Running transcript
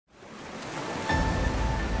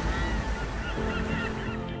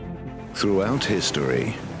Throughout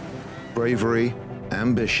history, bravery,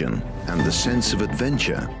 ambition, and the sense of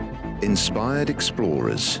adventure inspired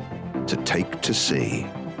explorers to take to sea.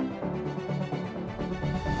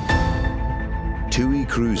 TUI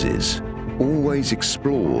Cruises always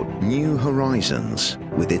explored new horizons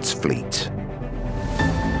with its fleet.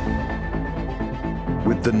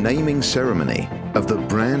 With the naming ceremony of the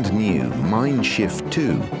brand new Mein Schiff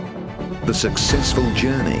 2, the successful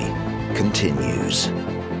journey continues.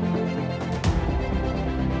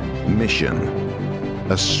 Mission: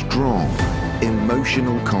 a strong,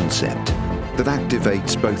 emotional concept that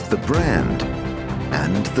activates both the brand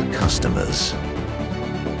and the customers.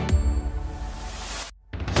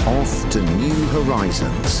 Off to new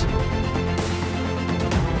horizons.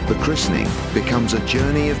 The christening becomes a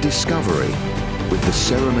journey of discovery, with the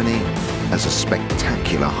ceremony as a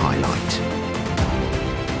spectacular highlight.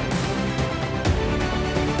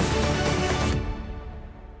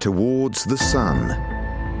 Towards the sun,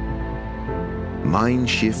 Mein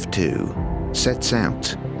Schiff 2 sets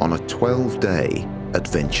out on a 12-day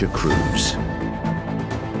adventure cruise.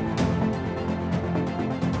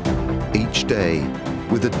 Each day,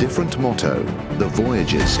 with a different motto, the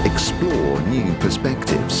voyagers explore new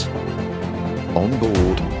perspectives, on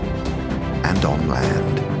board and on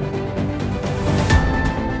land.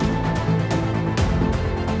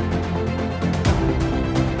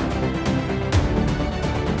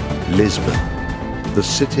 Lisbon, the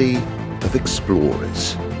city of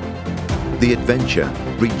explorers. The adventure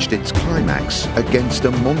reached its climax against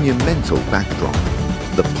a monumental backdrop,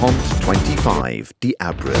 the Pont 25 de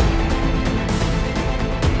Abril.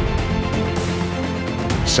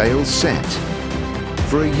 Sails set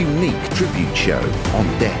for a unique tribute show on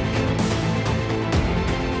deck.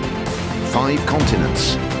 5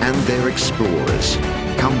 continents and their explorers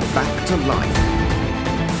come back to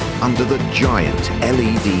life under the giant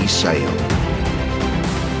LED sail.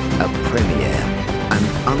 A premiere and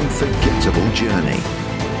unforgettable journey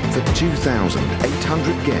for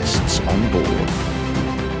 2,800 guests on board,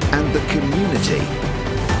 and the community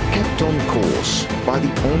kept on course by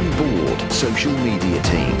the on-board social media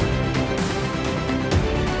team.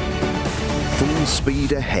 Full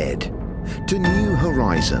speed ahead to new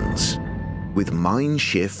horizons with Mein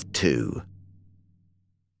Schiff 2.